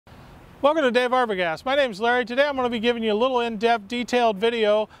Welcome to Dave Arbogast. My name is Larry. Today I'm going to be giving you a little in-depth detailed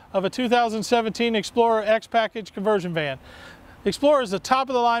video of a 2017 Explorer X package conversion van. Explorer is the top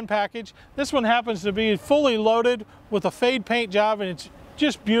of the line package. This one happens to be fully loaded with a fade paint job, and it's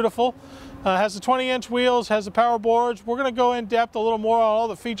just beautiful. Has the 20-inch wheels, has the power boards. We're going to go in depth a little more on all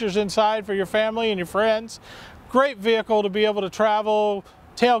the features inside for your family and your friends. Great vehicle to be able to travel,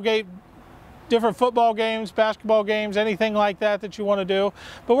 tailgate, different football games, basketball games, anything like that that you want to do.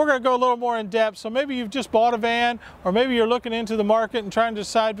 But we're going to go a little more in depth. So maybe you've just bought a van, or maybe you're looking into the market and trying to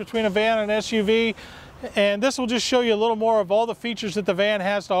decide between a van and an SUV. And this will just show you a little more of all the features that the van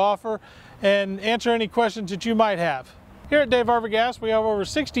has to offer and answer any questions that you might have. Here at Dave Arbogast, we have over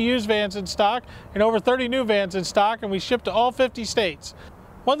 60 used vans in stock and over 30 new vans in stock, and we ship to all 50 states.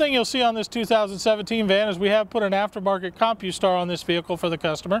 One thing you'll see on this 2017 van is we have put an aftermarket CompuStar on this vehicle for the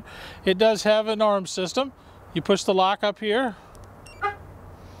customer. It does have an arm system. You push the lock up here,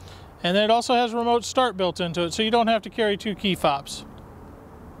 and then it also has remote start built into it, so you don't have to carry two key fobs.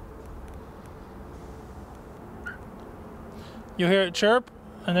 You'll hear it chirp,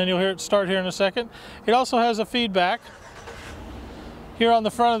 and then you'll hear it start here in a second. It also has a feedback here on the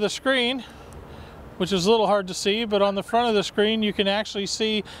front of the screen, which is a little hard to see, but on the front of the screen you can actually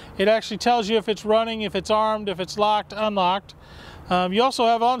see, it actually tells you if it's running, if it's armed, if it's locked, unlocked. You also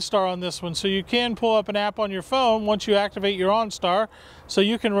have OnStar on this one, so you can pull up an app on your phone once you activate your OnStar, so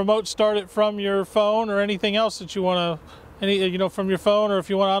you can remote start it from your phone or anything else that you want to, from your phone, or if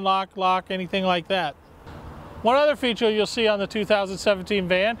you want to unlock, lock, anything like that. One other feature you'll see on the 2017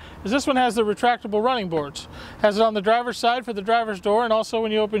 van is this one has the retractable running boards. Has it on the driver's side for the driver's door, and also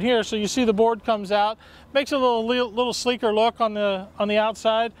when you open here, so you see the board comes out. Makes a little sleeker look on the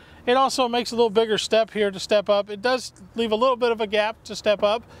outside. It also makes a little bigger step here to step up. It does leave a little bit of a gap to step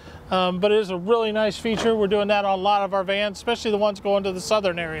up, but it is a really nice feature. We're doing that on a lot of our vans, especially the ones going to the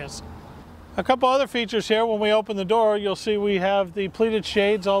southern areas. A couple other features here. When we open the door, you'll see we have the pleated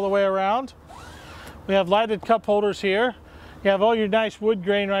shades all the way around. We have lighted cup holders here. You have all your nice wood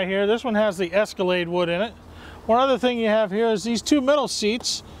grain right here. This one has the Escalade wood in it. One other thing you have here is these two middle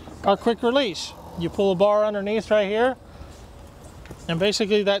seats are quick release. You pull a bar underneath right here, and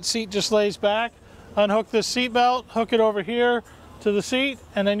basically that seat just lays back. Unhook this seat belt, hook it over here to the seat,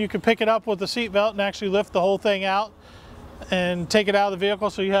 and then you can pick it up with the seat belt and actually lift the whole thing out and take it out of the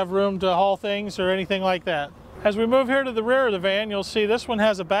vehicle, so you have room to haul things or anything like that. As we move here to the rear of the van, you'll see this one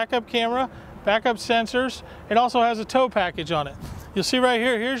has a backup camera, backup sensors. It also has a tow package on it. You'll see right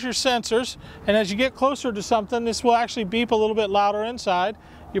here, here's your sensors, and as you get closer to something, this will actually beep a little bit louder inside.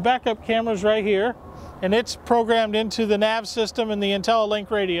 Your backup camera's right here, and it's programmed into the nav system and the IntelliLink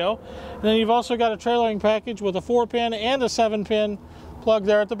radio. And then you've also got a trailering package with a 4-pin and a 7-pin plug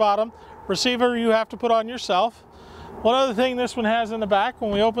there at the bottom. Receiver you have to put on yourself. One other thing this one has in the back, when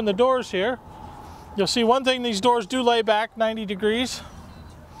we open the doors here, you'll see one thing, these doors do lay back 90 degrees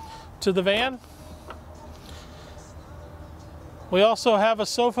to the van. We also have a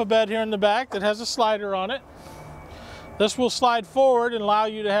sofa bed here in the back that has a slider on it. This will slide forward and allow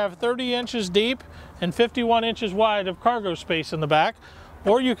you to have 30 inches deep and 51 inches wide of cargo space in the back,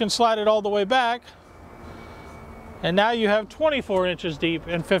 or you can slide it all the way back, and now you have 24 inches deep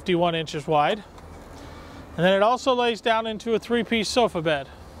and 51 inches wide. And then it also lays down into a 3-piece sofa bed.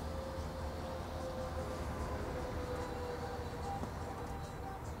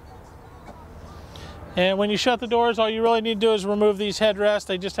 And when you shut the doors, all you really need to do is remove these headrests.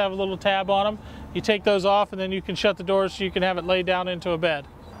 They just have a little tab on them. You take those off, and then you can shut the doors so you can have it laid down into a bed.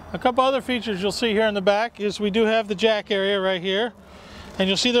 A couple other features you'll see here in the back is we do have the jack area right here. And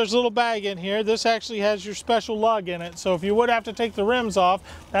you'll see there's a little bag in here. This actually has your special lug in it. So if you would have to take the rims off,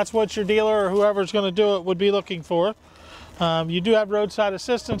 that's what your dealer or whoever's going to do it would be looking for. You do have roadside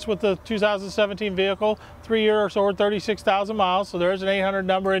assistance with the 2017 vehicle, 3 years or 36,000 miles. So there is an 800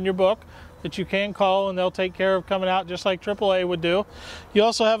 number in your book that you can call, and they'll take care of coming out just like AAA would do. You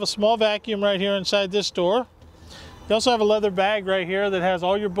also have a small vacuum right here inside this door. You also have a leather bag right here that has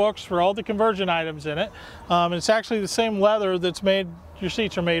all your books for all the conversion items in it. It's actually the same leather that's made, your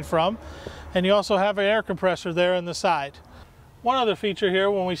seats are made from. And you also have an air compressor there in the side. One other feature here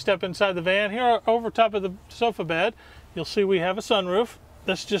when we step inside the van, here over top of the sofa bed, you'll see we have a sunroof.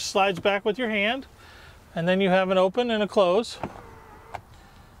 This just slides back with your hand, and then you have an open and a close.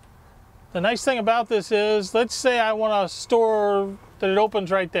 The nice thing about this is, let's say I want a store that it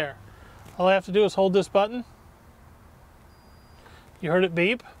opens right there. All I have to do is hold this button. You heard it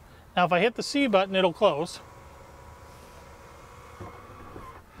beep. Now if I hit the C button, it'll close.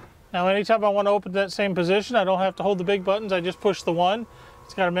 Now anytime I want to open that same position, I don't have to hold the big buttons. I just push the one.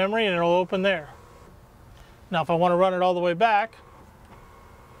 It's got a memory and it'll open there. Now if I want to run it all the way back,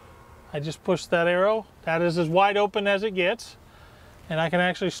 I just push that arrow. That is as wide open as it gets. And I can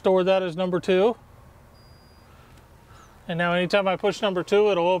actually store that as number 2. And now anytime I push number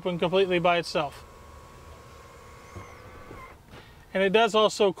 2, it'll open completely by itself. And it does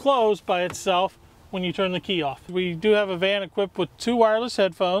also close by itself when you turn the key off. We do have a van equipped with 2 wireless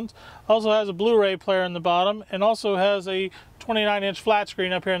headphones, also has a Blu-ray player in the bottom, and also has a 29-inch flat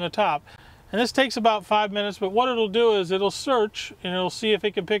screen up here in the top. And this takes about 5 minutes, but what it'll do is it'll search and it'll see if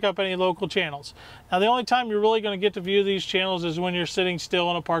it can pick up any local channels. Now the only time you're really going to get to view these channels is when you're sitting still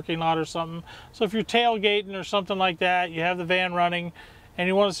in a parking lot or something. So if you're tailgating or something like that, you have the van running and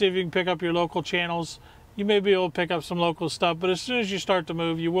you want to see if you can pick up your local channels, you may be able to pick up some local stuff, but as soon as you start to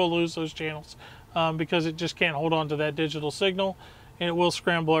move, you will lose those channels because it just can't hold on to that digital signal and it will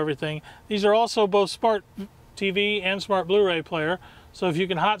scramble everything. These are also both smart TV and smart Blu-ray player. So if you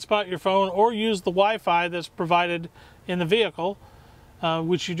can hotspot your phone or use the Wi-Fi that's provided in the vehicle,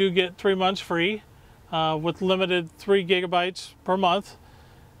 which you do get 3 months free with limited 3 gigabytes per month,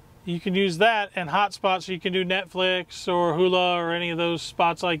 you can use that and hotspot so you can do Netflix or Hulu or any of those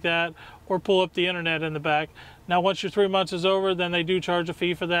spots like that, or pull up the internet in the back. Now once your 3 months is over, then they do charge a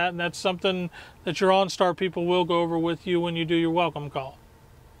fee for that, and that's something that your OnStar people will go over with you when you do your welcome call.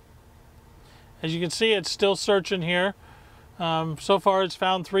 As you can see, it's still searching here. So far it's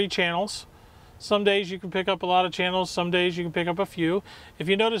found 3 channels. Some days you can pick up a lot of channels, some days you can pick up a few. If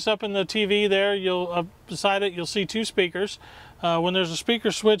you notice up in the TV there, beside it you'll see 2 speakers. When there's a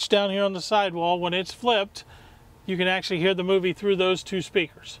speaker switch down here on the sidewall, when it's flipped, you can actually hear the movie through those 2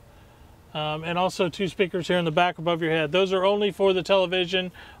 speakers. And also 2 speakers here in the back above your head. Those are only for the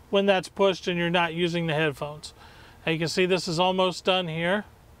television when that's pushed and you're not using the headphones. Now you can see this is almost done here.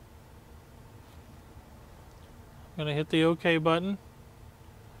 I'm going to hit the OK button.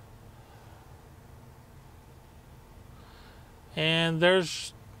 And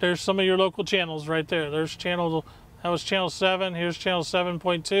there's some of your local channels right there. There's channel, that was channel 7. Here's channel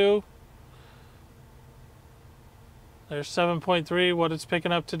 7.2. There's 7.3, what it's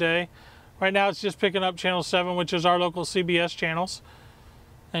picking up today. Right now it's just picking up channel 7, which is our local CBS channels.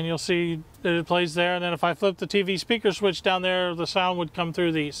 And you'll see that it plays there. And then if I flip the TV speaker switch down there, the sound would come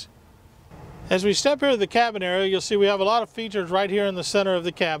through these. As we step here to the cabin area, you'll see we have a lot of features right here in the center of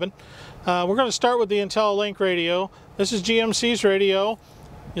the cabin. We're going to start with the IntelliLink radio. This is GMC's radio.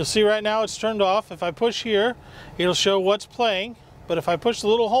 You'll see right now it's turned off. If I push here, it'll show what's playing. But if I push the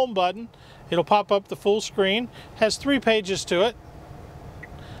little home button, it'll pop up the full screen. It has 3 pages to it.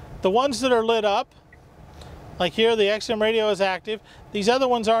 The ones that are lit up, like here, the XM radio is active. These other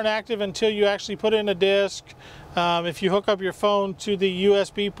ones aren't active until you actually put in a disc. If you hook up your phone to the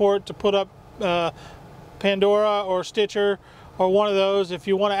USB port to put up Pandora or Stitcher or one of those, if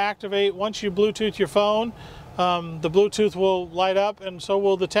you want to activate, once you Bluetooth your phone, the Bluetooth will light up and so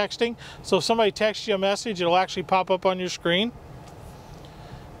will the texting. So if somebody texts you a message, it'll actually pop up on your screen.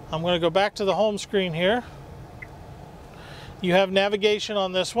 I'm going to go back to the home screen here. You have navigation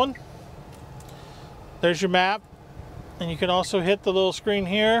on this one. There's your map, and you can also hit the little screen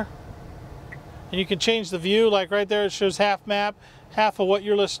here and you can change the view. Like right there it shows half map, half of what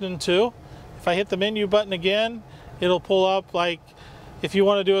you're listening to. If I hit the menu button again, it'll pull up, like if you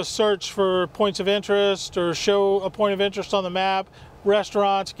want to do a search for points of interest or show a point of interest on the map,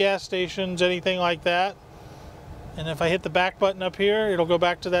 restaurants, gas stations, anything like that. And if I hit the back button up here, it'll go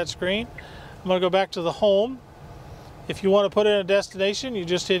back to that screen. I'm going to go back to the home. If you want to put in a destination, you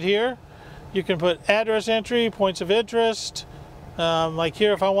just hit here. You can put address entry, points of interest. Like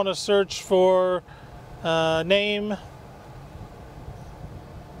here, if I want to search for name,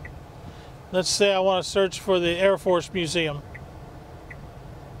 let's say I want to search for the Air Force Museum.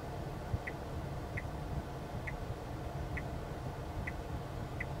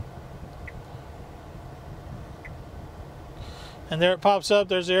 And there it pops up,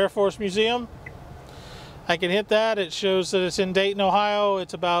 there's the Air Force Museum. I can hit that, it shows that it's in Dayton, Ohio.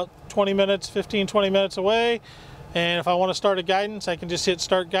 It's about 20 minutes, 15-20 minutes away. And if I want to start a guidance, I can just hit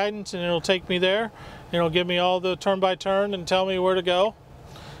start guidance and it'll take me there. It'll give me all the turn by turn and tell me where to go.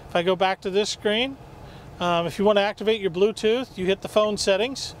 If I go back to this screen, if you want to activate your Bluetooth, you hit the phone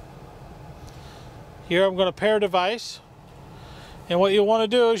settings. Here I'm going to pair device. And what you'll want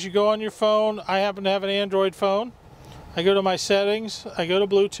to do is you go on your phone. I happen to have an Android phone. I go to my settings, I go to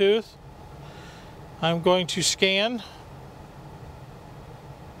Bluetooth. I'm going to scan.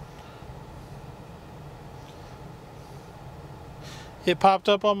 It popped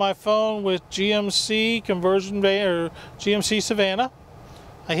up on my phone with GMC conversion van, or GMC Savannah.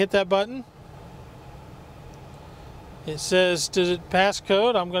 I hit that button. It says, does it pass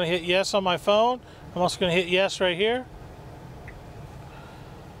code? I'm going to hit yes on my phone. I'm also going to hit yes right here.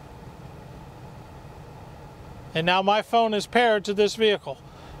 And now my phone is paired to this vehicle.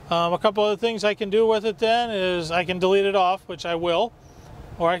 A couple other things I can do with it then is I can delete it off, which I will,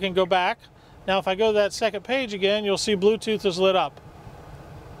 or I can go back. Now if I go to that second page again, you'll see Bluetooth is lit up.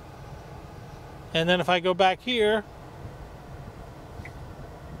 And then if I go back here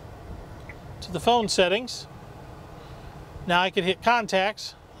to the phone settings, now I can hit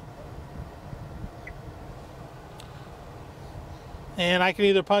contacts. And I can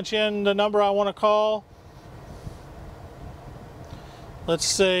either punch in the number I want to call. Let's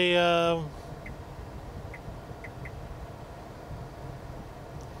say that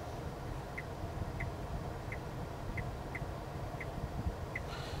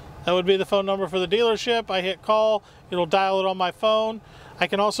would be the phone number for the dealership. I hit call, it'll dial it on my phone. I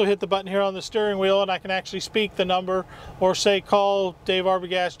can also hit the button here on the steering wheel and I can actually speak the number or say call Dave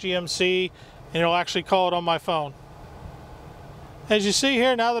Arbogast GMC, and it'll actually call it on my phone. As you see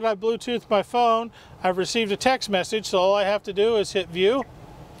here, now that I've Bluetoothed my phone, I've received a text message, so all I have to do is hit view.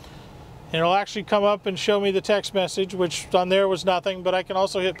 And it'll actually come up and show me the text message, which on there was nothing, but I can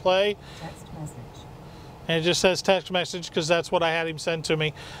also hit play. Text message. And it just says text message because that's what I had him send to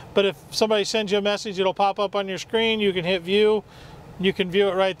me. But if somebody sends you a message, it'll pop up on your screen. You can hit view. You can view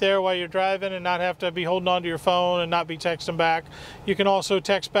it right there while you're driving and not have to be holding onto your phone and not be texting back. You can also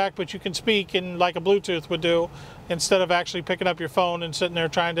text back, but you can speak in like a Bluetooth would do instead of actually picking up your phone and sitting there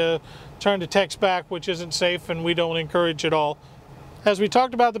trying to text back, which isn't safe and we don't encourage at all. As we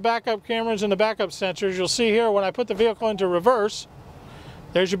talked about the backup cameras and the backup sensors, you'll see here when I put the vehicle into reverse,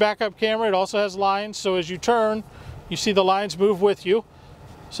 there's your backup camera. It also has lines, so as you turn, you see the lines move with you.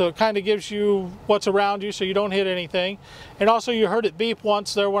 So it kind of gives you what's around you so you don't hit anything. And also you heard it beep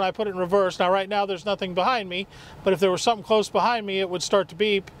once there when I put it in reverse. Now right now there's nothing behind me, but if there was something close behind me, it would start to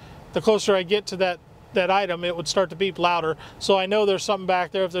beep. The closer I get to that item, it would start to beep louder. So I know there's something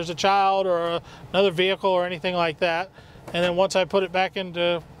back there if there's a child or another vehicle or anything like that. And then once I put it back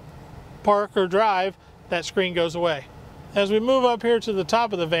into park or drive, that screen goes away. As we move up here to the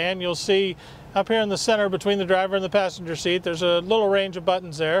top of the van, you'll see up here in the center between the driver and the passenger seat, there's a little range of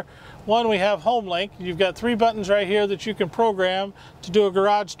buttons there. One, we have Home Link. You've got 3 buttons right here that you can program to do a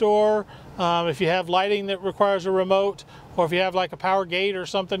garage door. If you have lighting that requires a remote, or if you have like a power gate or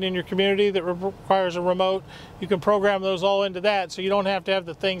something in your community that requires a remote, you can program those all into that, so you don't have to have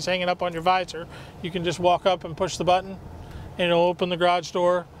the things hanging up on your visor. You can just walk up and push the button and it'll open the garage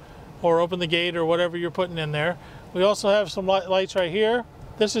door or open the gate or whatever you're putting in there. We also have some lights right here.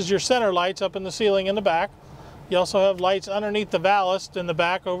 This is your center lights up in the ceiling in the back. You also have lights underneath the ballast in the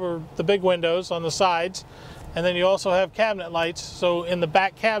back over the big windows on the sides. And then you also have cabinet lights. So in the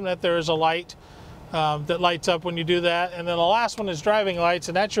back cabinet there is a light that lights up when you do that. And then the last one is driving lights,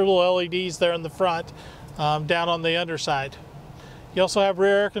 and that's your little LEDs there in the front down on the underside. You also have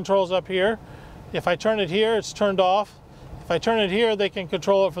rear air controls up here. If I turn it here, it's turned off. If I turn it here, they can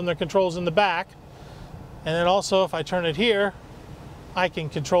control it from the controls in the back. And then also if I turn it here, I can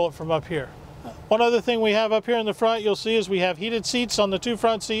control it from up here. One other thing we have up here in the front you'll see is we have heated seats on the 2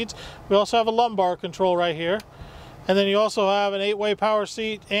 front seats. We also have a lumbar control right here. And then you also have an 8-way power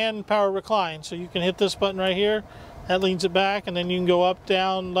seat and power recline. So you can hit this button right here, that leans it back, and then you can go up,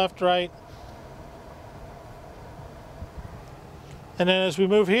 down, left, right. And then as we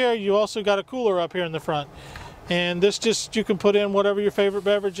move here, you also got a cooler up here in the front. And this just, you can put in whatever your favorite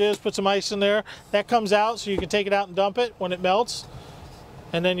beverage is, put some ice in there. That comes out so you can take it out and dump it when it melts.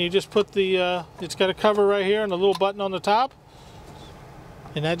 And then you just put the, it's got a cover right here and a little button on the top.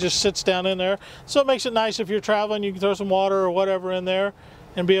 And that just sits down in there. So it makes it nice if you're traveling, you can throw some water or whatever in there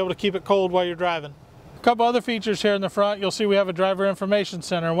and be able to keep it cold while you're driving. A couple other features here in the front, you'll see we have a driver information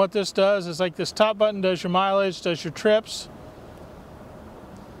center. And what this does is, like, this top button does your mileage, does your trips,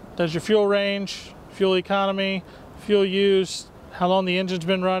 does your fuel range, fuel economy, fuel use, how long the engine's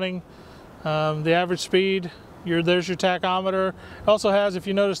been running, the average speed. There's your tachometer. It also has, if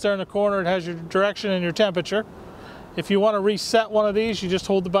you notice there in the corner, it has your direction and your temperature. If you want to reset one of these, you just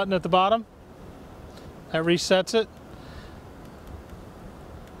hold the button at the bottom. That resets it.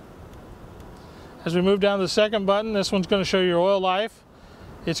 As we move down to the second button, this one's going to show your oil life.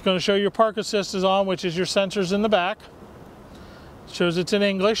 It's going to show your park assist is on, which is your sensors in the back. It shows it's in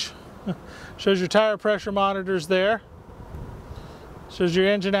English. Shows your tire pressure monitors there. Shows your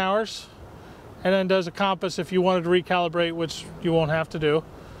engine hours. And then does a compass if you wanted to recalibrate, which you won't have to do.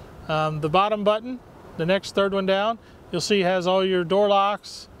 The bottom button, the next third one down, you'll see has all your door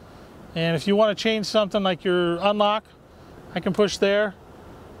locks. And if you want to change something like your unlock, I can push there.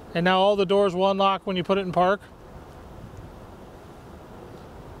 And now all the doors will unlock when you put it in park.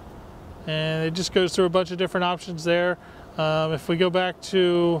 And it just goes through a bunch of different options there. If we go back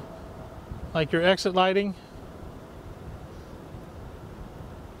to like your exit lighting,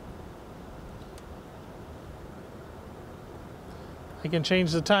 I can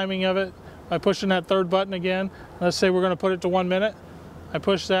change the timing of it by pushing that third button again. Let's say we're going to put it to 1 minute. I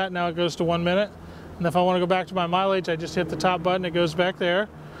push that, now it goes to 1 minute. And if I want to go back to my mileage, I just hit the top button, it goes back there.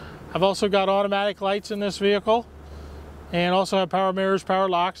 I've also got automatic lights in this vehicle, and also have power mirrors, power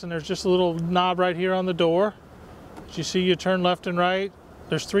locks, and there's just a little knob right here on the door. As you see, you turn left and right.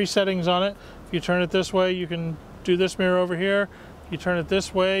 There's 3 settings on it. If you turn it this way, you can do this mirror over here. If you turn it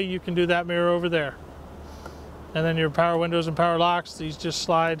this way, you can do that mirror over there. And then your power windows and power locks, these just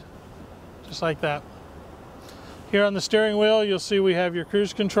slide just like that. Here on the steering wheel, you'll see we have your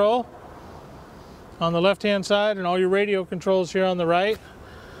cruise control on the left-hand side and all your radio controls here on the right.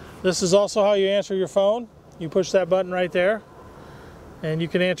 This is also how you answer your phone. You push that button right there, and you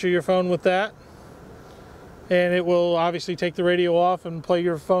can answer your phone with that. And it will obviously take the radio off and play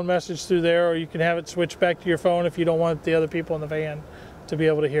your phone message through there, or you can have it switch back to your phone if you don't want the other people in the van to be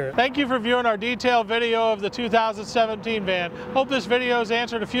able to hear it. Thank you for viewing our detailed video of the 2017 van. Hope this video has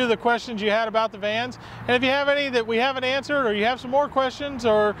answered a few of the questions you had about the vans. And if you have any that we haven't answered, or you have some more questions,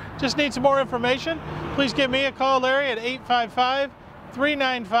 or just need some more information, please give me a call, Larry, at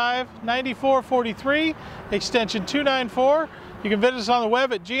 855-395-9443, extension 294. You can visit us on the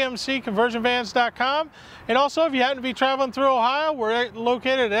web at gmcconversionvans.com. And also, if you happen to be traveling through Ohio, we're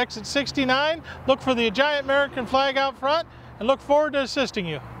located at exit 69. Look for the giant American flag out front, and look forward to assisting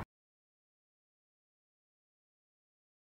you.